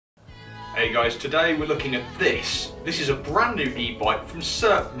Hey guys, today we're looking at this. This is a brand new e-bike from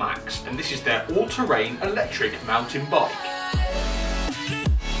Surpmax, and this is their all-terrain electric mountain bike.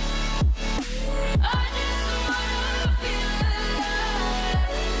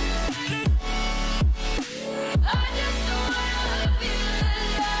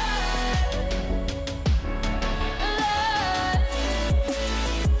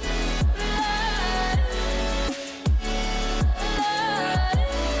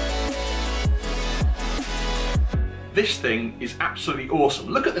 This thing is absolutely awesome.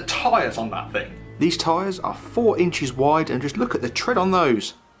 Look at the tyres on that thing. These tyres are 4 inches wide, and just look at the tread on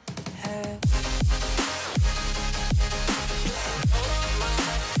those.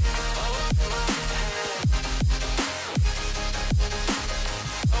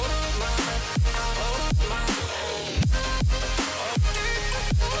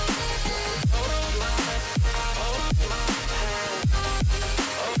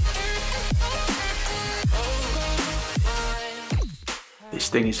 This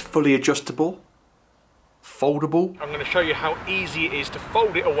thing is fully adjustable, foldable. I'm going to show you how easy it is to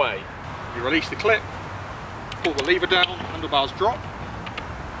fold it away. You release the clip, pull the lever down, handlebars drop.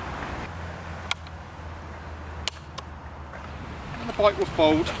 And the bike will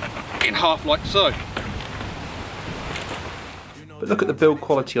fold in half like so. But look at the build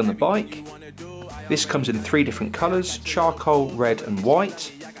quality on the bike. This comes in 3 different colours: charcoal, red and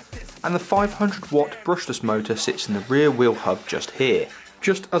white. And the 500 watt brushless motor sits in the rear wheel hub just here.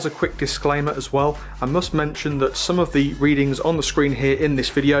 Just as a quick disclaimer as well, I must mention that some of the readings on the screen here in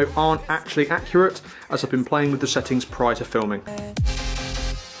this video aren't actually accurate, as I've been playing with the settings prior to filming.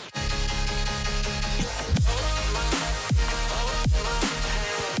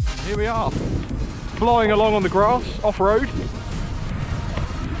 Here we are, flying along on the grass, off-road.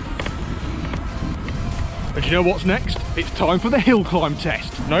 And you know what's next? It's time for the hill climb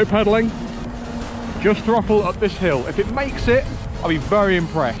test. No pedalling, just throttle up this hill. If it makes it, I'll be very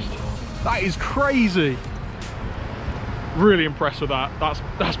impressed. That is crazy. Really impressed with that.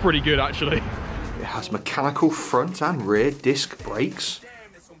 That's pretty good actually. It has mechanical front and rear disc brakes.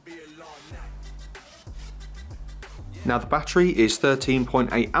 Now the battery is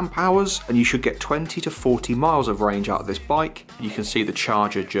 13.8 amp hours, and you should get 20 to 40 miles of range out of this bike. You can see the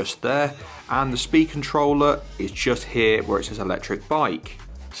charger just there, and the speed controller is just here where it says electric bike.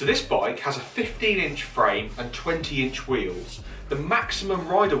 So this bike has a 15-inch frame and 20-inch wheels. The maximum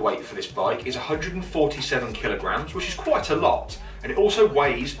rider weight for this bike is 147 kilograms, which is quite a lot, and it also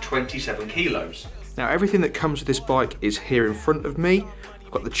weighs 27 kilos. Now everything that comes with this bike is here in front of me.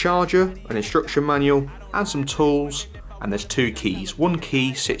 I've got the charger, an instruction manual, and some tools, and there's 2 keys. One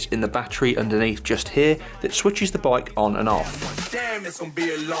key sits in the battery underneath just here that switches the bike on and off. Damn, it's gonna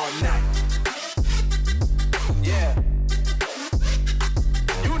be a long night. Yeah.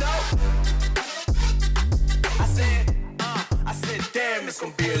 You know. I said, damn, it's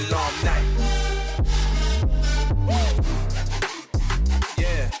gonna be a long night.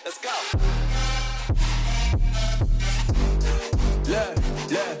 Yeah, let's go. Look.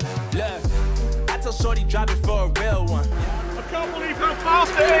 I tell Shorty drop it for a real one. I can't believe how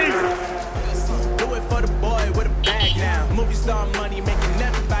fast it is. Do it for the boy with a bag now. Movie star money making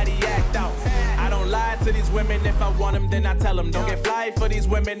everybody act out. I don't lie to these women. If I want them, then I tell them. Don't get fly for these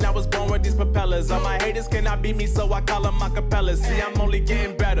women. I was born with these propellers. All my haters cannot beat me, so I call them acapellas. See, I'm only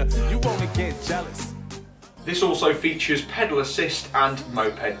getting better. You only get jealous. This also features pedal assist and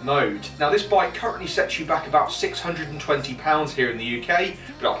moped mode. Now this bike currently sets you back about £620 here in the UK,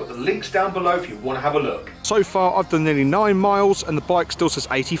 but I'll put the links down below if you want to have a look. So far I've done nearly 9 miles and the bike still says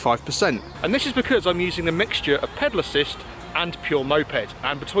 85%. And this is because I'm using a mixture of pedal assist and pure moped,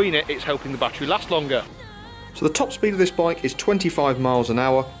 and between it, it's helping the battery last longer. So the top speed of this bike is 25 miles an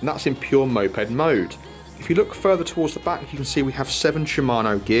hour, and that's in pure moped mode. If you look further towards the back, you can see we have 7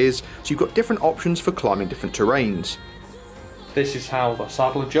 Shimano gears, so you've got different options for climbing different terrains. This is how the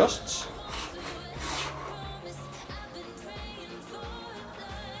saddle adjusts.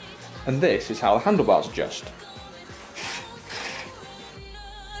 And this is how the handlebars adjust.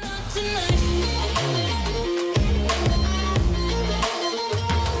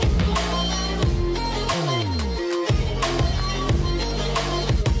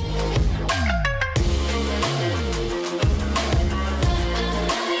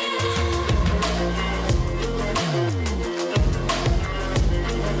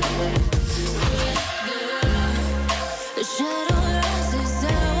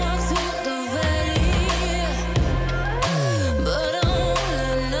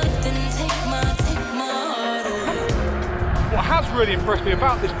 Really impressed me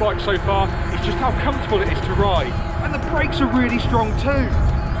about this bike so far is just how comfortable it is to ride, and the brakes are really strong too.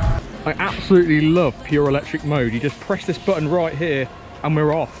 I absolutely love pure electric mode. You just press this button right here and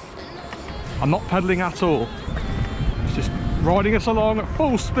we're off. I'm not pedaling at all. It's just riding us along at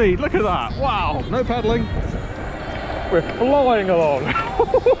full speed. Look at that. Wow, no pedaling. We're flying along.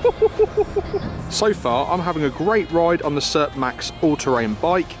 So far, I'm having a great ride on the Surpmax all-terrain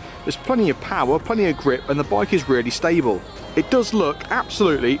bike. There's plenty of power, plenty of grip, and the bike is really stable. It does look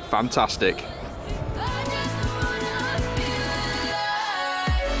absolutely fantastic.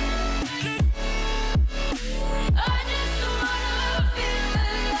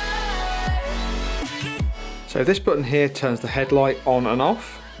 So this button here turns the headlight on and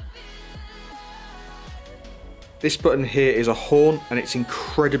off. This button here is a horn and it's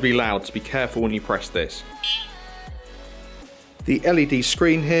incredibly loud, so be careful when you press this. The LED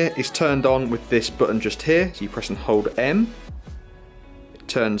screen here is turned on with this button just here, so you press and hold M. It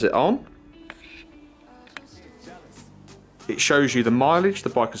turns it on. It shows you the mileage the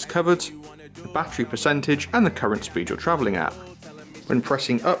bike has covered, the battery percentage and the current speed you're travelling at. When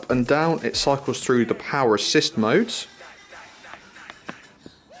pressing up and down, it cycles through the power assist modes.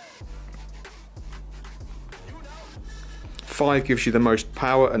 Five gives you the most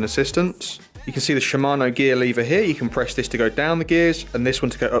power and assistance. You can see the Shimano gear lever here. You can press this to go down the gears and this one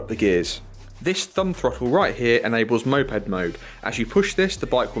to go up the gears. This thumb throttle right here enables moped mode. As you push this, the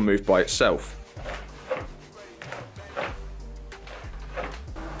bike will move by itself.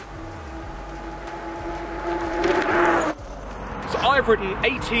 I've ridden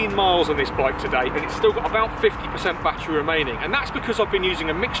 18 miles on this bike today and it's still got about 50% battery remaining, and that's because I've been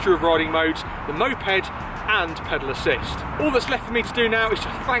using a mixture of riding modes, the moped and pedal assist. All that's left for me to do now is to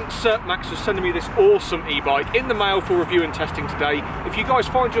thank Surpmax for sending me this awesome e-bike in the mail for review and testing today. If you guys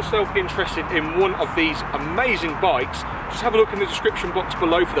find yourself interested in one of these amazing bikes, just have a look in the description box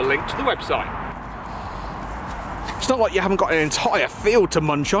below for the link to the website. It's not like you haven't got an entire field to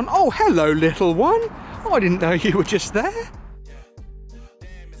munch on. Oh, hello little one. I didn't know you were just there.